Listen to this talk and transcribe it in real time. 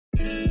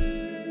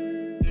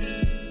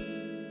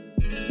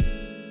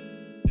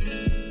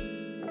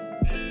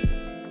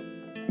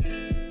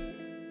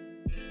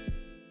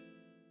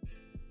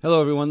Hello,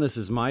 everyone. This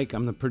is Mike.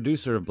 I'm the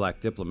producer of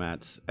Black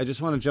Diplomats. I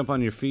just want to jump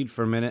on your feed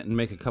for a minute and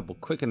make a couple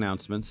quick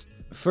announcements.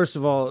 First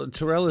of all,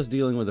 Terrell is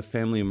dealing with a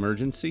family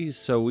emergency,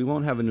 so we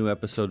won't have a new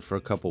episode for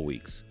a couple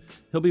weeks.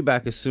 He'll be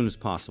back as soon as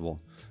possible.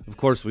 Of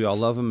course, we all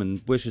love him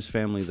and wish his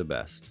family the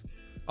best.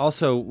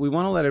 Also, we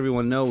want to let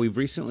everyone know we've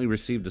recently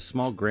received a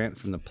small grant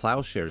from the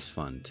Plowshares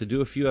Fund to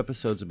do a few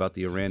episodes about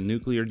the Iran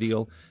nuclear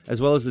deal,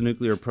 as well as the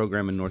nuclear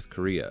program in North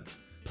Korea.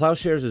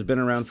 Plowshares has been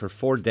around for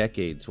 4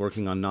 decades,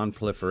 working on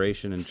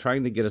non-proliferation and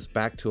trying to get us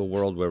back to a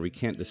world where we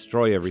can't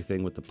destroy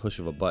everything with the push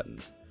of a button.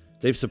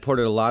 They've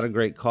supported a lot of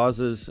great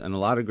causes and a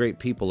lot of great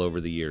people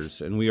over the years,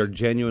 and we are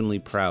genuinely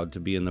proud to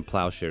be in the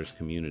Plowshares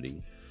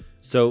community.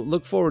 So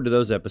look forward to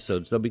those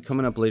episodes. They'll be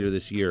coming up later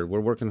this year. We're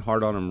working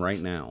hard on them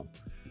right now.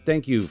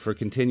 Thank you for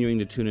continuing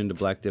to tune into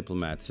Black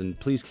Diplomats, and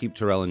please keep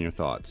Terrell in your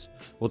thoughts.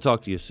 We'll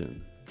talk to you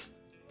soon.